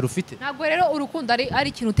nta mushero ufite ntabwo rero urukundo ari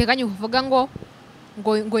ikintu uteganya kuvuga ngo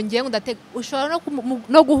ngiye ndatega ushobora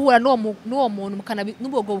no guhura n'uwo muntu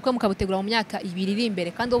n'ubwo bukwe mukabutegura mu myaka 2 iri imbere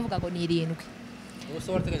kandi uvuga ngo ni 7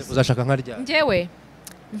 ubuse warateganya kuzashaka nka rya njyewe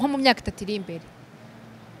nko mu myaka 3 iri imbere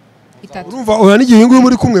 3 urumva oya n'igihe uyu nguyu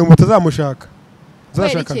muri kumwe mutazamushaka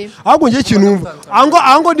zashakana ahubwo ngiye ikintu numva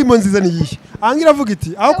ango ndimo nziza niyihe angira avuga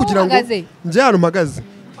iti aho kugira ngo nje hano mpagaze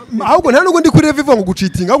ahubwo nta nubwo ndi kuri revive ngo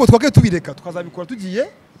gucitinga ahubwo twake tubireka tukazabikora tugiye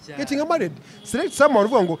getting married select someone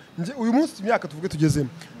uvuga ngo nje uyu munsi imyaka tuvuge tugezemo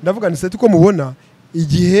ndavuga ni seti ko mubona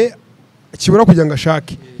igihe kibura kugira ngo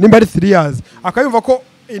ashake nimba ari 3 years akayumva ko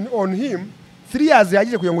on him 3 years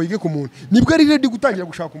yagiye kugira ngo yige ku muntu nibwo ari ready gutangira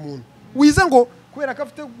gushaka umuntu wize ngo kubera ko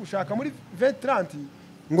afite gushaka muri 2030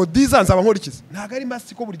 ngo dizanze abankorikiza ntago ari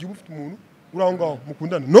masi ko buri gihe ufite umuntu uraho ngaho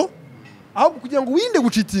mukundana no ahubwo kugira ngo wirinde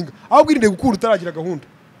gucitinga ahubwo irinde gukura utaragira gahunda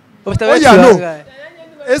oya no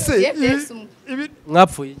ese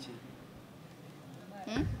mwapfuye iki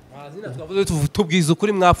mazina twavuze tubwiza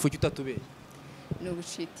ukuri mwapfuye utatubeye no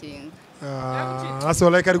gucitinga ase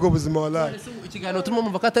walaika ariko buzima wallahi ikiganiro turimo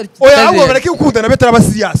mumva katari oya ahubwo bareke gukundana betara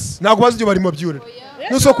basiyas ntago bazi ibyo barimo byure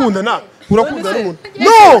nuso kundana urakundana n'umuntu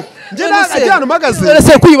no nje najyana magaze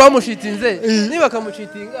ese kuyi bamushitinze niba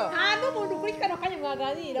kamucitinga nta n'umuntu kuri kano kanya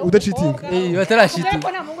mwaganira udacitinga batarashitinga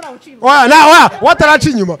oya wataraca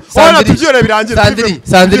inyuma oya tubyore birangira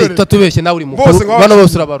Sandri tutubeshye nawe uri mukuru bano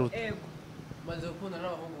bose urabaruta maze gukundana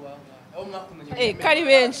n'abahungu banga aho mwakundanye kari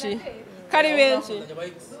benshi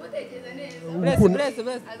umwe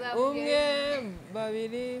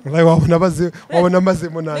babiri wabona maze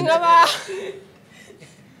munani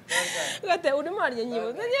gate urimo arya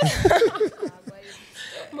nyibuze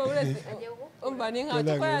umva ni nka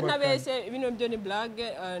tuko ntabeshye bino byo ni blague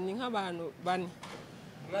ni nk'abantu bane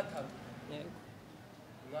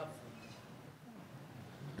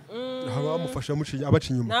haba bamufasha abaca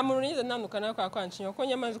inyuma nta muntu nize ntandukana kwa kwancinya ko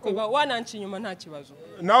nyamaze kuba wananci inyuma nta kibazo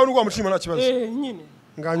nawe n'ubwo wamuca inyuma nta kibazo nyine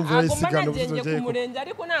nganyumvira isigano bivuze ku murenge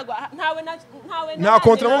ariko ntawe nta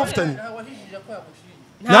kontra bamufitanye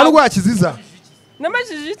nta n'ubwo yakiziza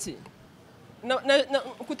namajije iki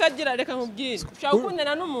kutagira reka nkubwire ushaka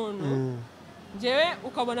gukundana n'umuntu njyewe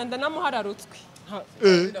ukabona ndanamuhararutswe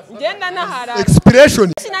ngenda nahara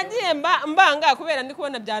expiration sinagiye mbanga kubera ndi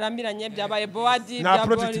kubona byarambiranye byabaye boadi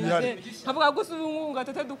byabaye havuga gusa ubungunga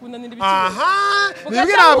tata dukundanira ibiki aha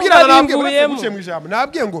nibwira nabwiye mu ijambo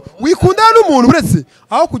nabwiye ngo wikundana n'umuntu uretse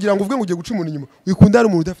aho kugira ngo uvuge ngo ugiye guca umuntu inyuma wikundana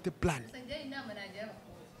n'umuntu udafite plan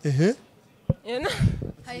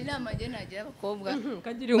hari inama njye nagira abakobwa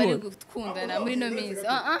bari gukundana muri no minsi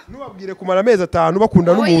nubabwire kumara amezi 5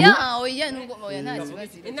 bakundana n'umuntu oya nta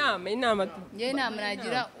kibazo inama njye inama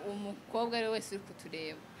nagira umukobwa ari wese uri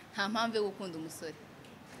kutureba nta mpamvu yo gukunda umusore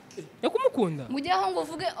yo kumukunda mujye aho ngo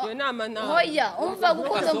uvuge iyo nama oya umva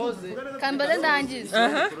gukunda kambaze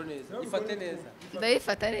ndangiza ifate neza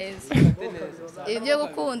ndayifata neza ibyo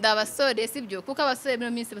gukunda abasore sibyo kuko abasore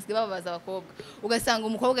muri minsi basigaye bababaza abakobwa ugasanga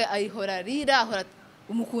umukobwa ayihora ahora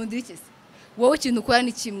umukundira iki se wowe ikintu ukora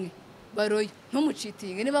ni kimwe baroye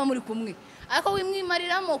ntumucitinge niba muri kumwe ariko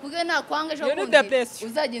wimwimariramo kugira nta kwanga ejo kundi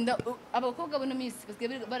uzagenda abakobwa muri minsi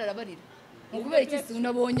basigaye bararabarira mukubera iki se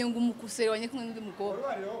unabonye ngo umukusere wanye kumwe n'undi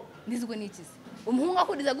mukobwa nizwe n'iki se umuhungu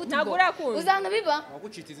akuriza gute ngo uzana biba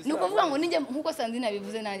nuko vuga ngo ninjye nkuko Sandina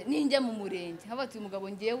bivuze nanjye ninjye mu murenge habati umugabo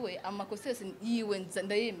ngiyewe amakosa yose yiwe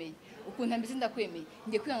ndayemeye ukuntu ambise ndakwemeye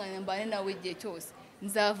ngiye kwihangana mbane nawe igihe cyose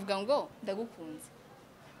nzavuga ngo ndagukunze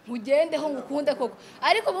ntugende ho ngukunde koko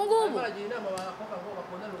ariko ubu ngubu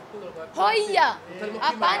hoya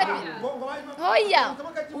apana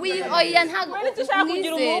hoya ntago ushaka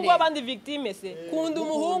kugira umuhungu w'abandi victime se kunda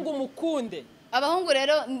umuhungu mukunde abahungu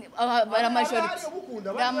rero bara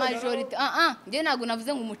majority nge ntago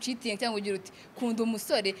navuze ngo umucitinge cyangwa ugira uti kunda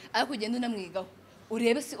umusore ariko ugenda unamwigaho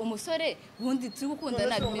urebe si umusore bundi turi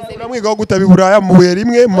gukundana bimeze uramwigaho gutabi buraya mu buye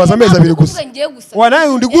rimwe mu maza amezi 2 gusa wanaye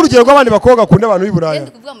undi gurugero rw'abandi bakobwa akunda abantu b'iburaya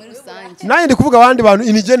ndi kuvuga muri rusange naye ndi kuvuga abandi bantu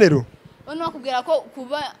in general ono akubwira ko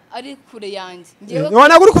kuba ari kure yanjye ngewe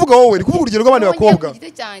wanago uri kuvuga wowe ndi kuvuga urugero rw'abandi bakobwa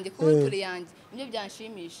igite cyanjye kuba kure yanjye ibyo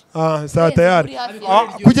byanshimisha saa tayari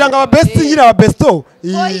kugira ngo aba best nyira aba besto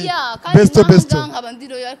besto nkaba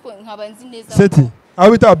ndiro ariko nkaba nzi neza seti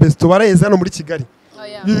abo bita aba besto barayeza hano muri Kigali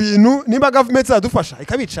ibintu niba government zadufasha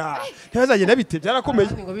ikabica ntibazagenda bite byarakomeye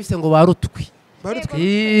ngo bise ngo barutwi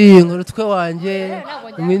ngo rutwe wanje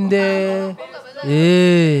mwinde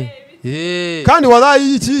kandi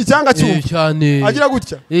warayi iki cyanga cyumva cyane agira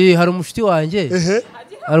gutya hari umushiti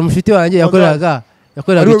wanje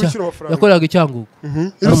yakoraga icyangugu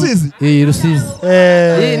Rusizi Rusizi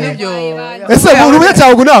nibyo ese urubuye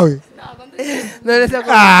cyagugu nawe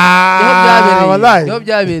niho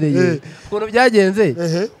byabereye ukuntu byagenze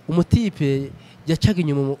umutipe yacaga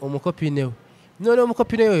inyuma umukopine we noneho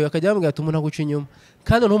umukopine we akajya yambwira ati umuntu aguca inyuma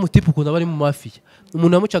kandi noneho umutipe ukunda bari mu mafiya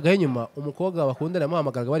umuntu yamucagaho inyuma umukobwa bakundana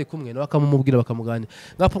yamuhamagaraga bari kumwe nawe akamumubwira bakamuganira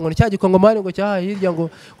ngapfa ngo cya gikongomani ngo cyaha hirya ngo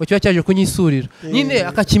kiba cyaje kunyisurira nyine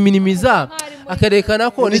akakiminimiza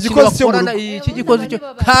akerekana ko ni ikintu bakorana iki gikoze cyo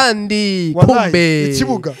kandi kumbe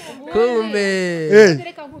ikibuga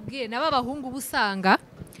reka nkubwiye naba abahungu busanga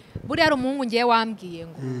buri ari umuhungu ngiye wambwiye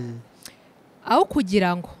ngo aho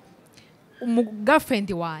kugira ngo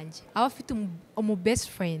girlfriend wanjye aba afite best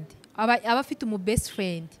friend aba afite best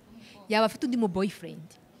friend yaba afite undi mu boyfriend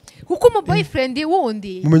kuko mu boyfriend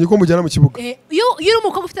wundi mumenye ko mujyana mu kibuga iyo uri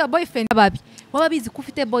umukobwa ufite boyfriend babi waba bizi ko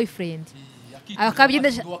ufite boyfriend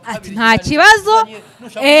akabyindesha ati nta kibazo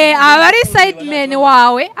aba ari side man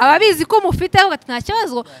wawe aba bizi ko mufite ati nta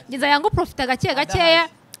kibazo ngeza yango profita gakeya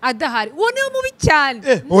adahari uwo niyo mubi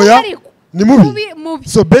cyane ni mubi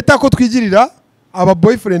so beta ko twigirira aba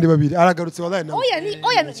boyfriend babiri aragarutse wallahi nawe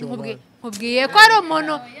oya nkubwiye ko ari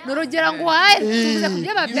umuntu n'urugero ngo uhaye tuvuze ku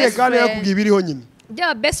by'aba best friend yakubwiye biriho nyine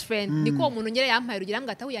by'aba best friend niko umuntu nyere yampaye urugero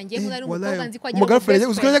ngo atahu yangiye ngo ari umukobwa nzi ko agira umugirlfriend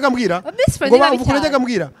uzikora mbwira ngo bavukura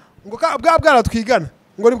mbwira ngo bwa bwana twigana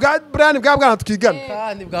ngo ni bwa Brian bwa bwana twigana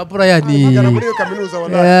kandi bwa Brian bagana muri kaminuza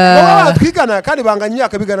wallahi ngo twigana kandi banganya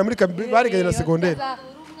imyaka bigana muri bariganye na secondaire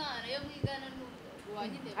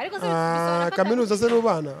kaminuza se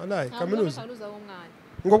n'ubana wallahi kaminuza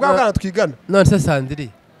ngo bwa bwana twigana none se Sandri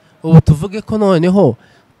ubu tuvuge ko noneho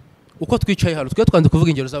uko twicaye hano twe twanze kuvuga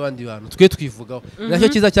ingero z'abandi bantu twe twivugaho nacyo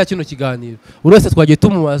kiza cya kino kiganiro buri wese twagiye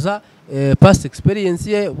tumubaza past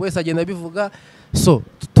experience ye wese agenda bivuga so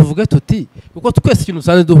tuvuge tuti kuko twese ikintu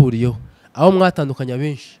usanzwe duhuriyeho aho mwatandukanya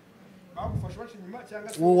benshi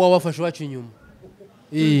wowe wafashe wacu inyuma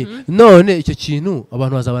none icyo kintu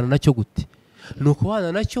abantu bazabana nacyo gute ni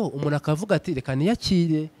ukubana nacyo umuntu akavuga ati reka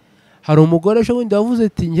niyakire. hari umugore ejo bundi wavuze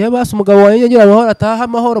ati njye basi umugabo wanjye ngira amahoro ataha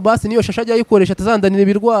amahoro basi niyo shasha ajya ayikoresha atazandanira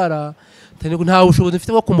ibirwara nta bushobozi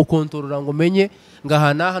mfite bwo kumukontorora ngo menye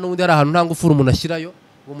ngahana hano ubundi hari ahantu nta ngufura umuntu ashyirayo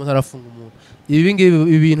ngo umuntu arafunga umuntu.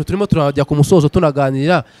 ibi bintu turimo turajya ku musozo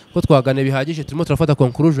tunaganira ko twaganira bihagije turimo turafata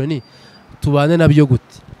conclusion tubane nabyo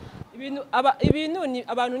gute. ibintu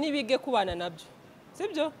abantu nibige kubana nabyo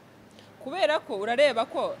sibyo kubera ko urareba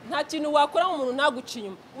ko nta kintu wakora umuntu ntaguca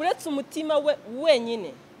inyuma uretse umutima we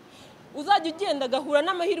wenyine. Uzajya ugenda agahura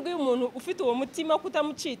n'amahirwe y'umuntu ufite uwo mutima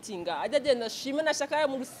kutamucitinga ajya agenda ashima nashaka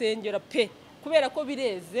mu rusengero pe kubera ko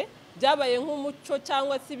bireze byabaye nk'umuco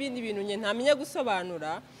cyangwa se ibindi bintu nye ntamenya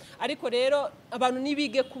gusobanura. Ariko rero abantu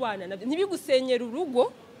nibige kubana nabyo ntibigusenyera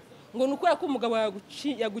urugo ngo nukora ko umugabo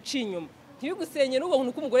yaguciye inyuma ntibigusenyera urugo ngo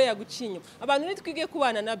nuko umugore yaguciye inyuma. Abantu nitwige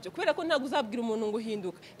kubana nabyo kubera ko ntago uzabwira umuntu ngo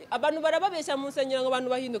hinduka. Abantu barababeshya mu nsengero ngo abantu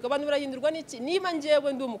bahinduka. Abantu barahindurwa n'iki? Niba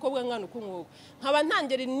njyewe ndi umukobwa nkana uko nguko nkaba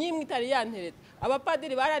ntangere nimwe itari yantereta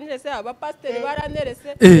abapadili baranterese abapastor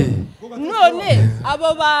baranterese none abo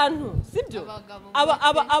bantu sibyo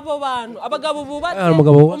abo bantu abagabo bubatse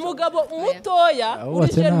umugabo mutoya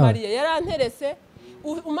Urugero Maria yaranterese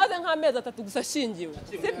umaze nk'amezi 3 gusa ashingiwe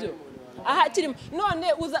sibyo aha kirimo none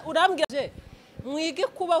urambwira mwige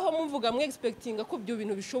kubaho muvuga mwe expectinga ko ibyo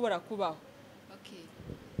bintu bishobora kubaho.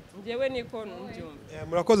 Njyewe niko ndyumva.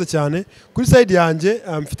 Murakoze cyane kuri side yanjye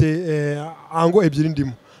mfite ango ebyiri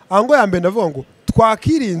ndimo. Ango ya mbere ndavuga ngo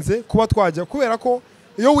twakirinze kuba twajya kubera ko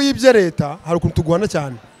iyo wibye leta hari ukuntu tuguhana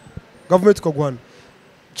cyane government tukaguhana.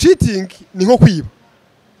 Cheating ni nko kwiba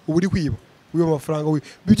uburi kwiba wiba amafaranga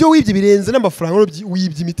ibyo wibye birenze n'amafaranga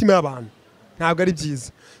wibye imitima y'abantu ntabwo ari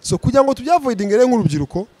byiza. So kugira ngo tubyavoidinge rero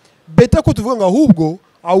nk'urubyiruko beta ko tuvuga ngo ahubwo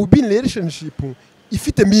au be in relationship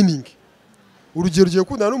ifite meaning. Urugero ugiye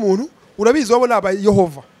kundana n'umuntu urabizi wabona aba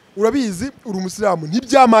Yehova urabizi uri umusilamu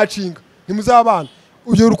ntibyamacinga ntimuzabana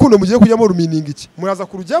ugiye urukundo mugiye kujyamo rumininga iki muraza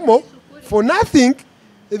kurujyamo for nothing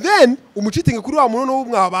then umucitinga kuri wa muntu no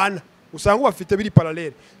mwabana usanga bafite biri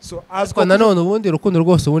parallel. So azko nanone ubundi urukundo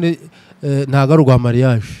rwose ubundi ntago ari rwa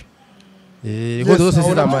mariage urukundo rwose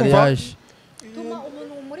si mariage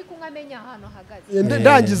umuntu muri kumwamenya hano hagaze.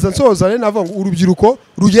 Ndangiza nsoza rero navuga ngo urubyiruko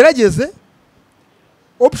rugerageze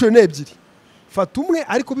option ebyiri fata umwe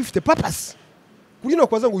ariko bifite purpose kuri no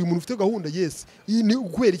kwaza ngo uyu muntu ufite gahunda yes ni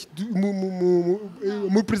ukwera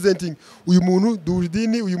mu presenting uyu muntu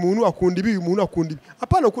dudini uyu muntu akunda ibi uyu muntu akunda ibi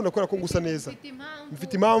apana ukunda kora ko ngusa neza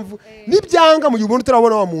mfite impamvu nibyanga mu gihe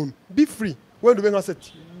utarabona wa muntu be free wenda ube nka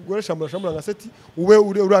seti goresha amashambura nka seti ube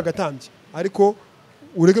uri agatambye ariko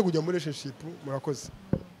ureke kujya muri relationship. Murakoze.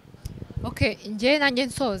 Okay, ngiye nanjye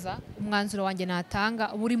nsoza umwanzuro wanjye natanga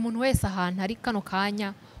buri muntu wese ahantu ari kano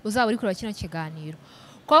kanya uzaba uri kureba kino kiganiro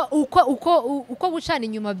uko gucana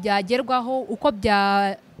inyuma byagerwaho uko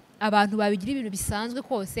abantu babigira ibintu bisanzwe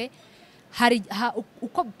kose hari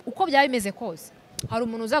uko byabimeze kose hari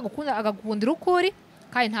umuntu uzagukunda agakundira ukuri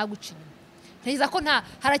kandi ntaguca inyuma. Ntiza ko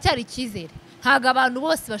haracyari icyizere ntago abantu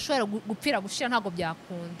bose bashobora gupfira gushira ntago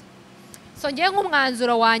byakunda. So ngiye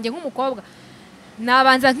nk'umwanzuro wanjye nk'umukobwa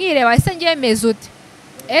nabanza nkireba ese ngiye meze ute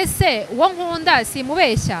ese uwo nkunda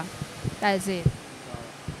simubeshya daze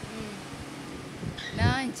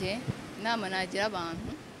nanjye nama nagira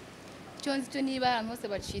abantu cyo nzi cyo niba abantu bose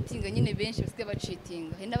bacitinga nyine benshi basigaye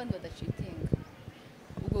bacitinga hari n'abandi badacitinga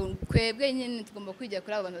ubwo kwebwe nyine tugomba kwigira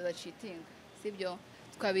kuri abo bantu badacitinga sibyo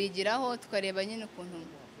tukabigiraho tukareba nyine ukuntu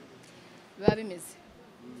biba bimeze.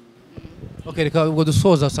 Okay, reka ubwo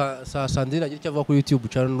dusoza Sandrine agira icyo avuga kuri YouTube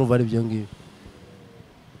channel n'umva ari byo ngibi.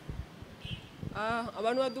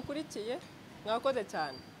 Abantu badukurikiye mwakoze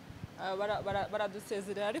cyane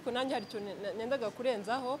baradusezerera ariko nanjye hari cyo nendaga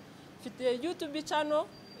kurenzaho mfite YouTube channel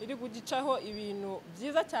iri gugicaho ibintu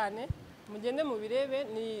byiza cyane mugende mu birebe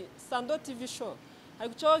ni SANDO TV show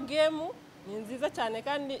hari cyo game ni nziza cyane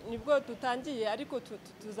kandi nibwo tutangiye ariko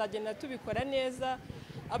tuzagenda tubikora neza.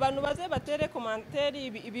 Abantu baze batere commentaire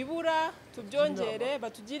ibibura tubyongere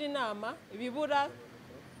batugira inama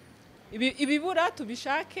ibibura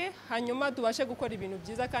tubishake hanyuma tubashe gukora ibintu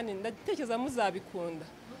byiza kandi ndatekereza muzabikunda.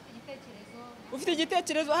 Ufite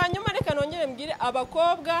igitekerezo hanyuma reka nongere mbwire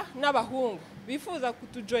abakobwa n'abahungu bifuza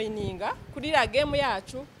kutujoininga kuri la game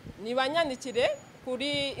yacu ni banyandikire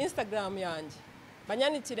kuri Instagram yanjye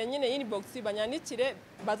banyandikire nyine inbox banyandikire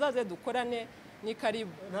bazaze dukorane ni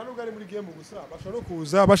karibu. Nta nubwo ari muri game gusa bashaka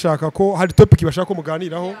kuza bashaka ko hari topic bashaka ko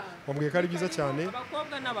muganiraho bambwiye ko ari byiza cyane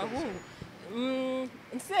abakobwa n'abahungu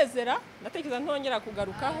nsezera ndatekereza ntongera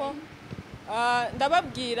kugarukaho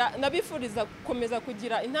ndababwira nabifuriza gukomeza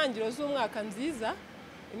kugira intangiriro z'umwaka nziza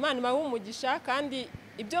Imana ibahe umugisha kandi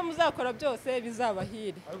ibyo muzakora byose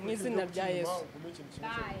bizabahire mu izina rya Yesu.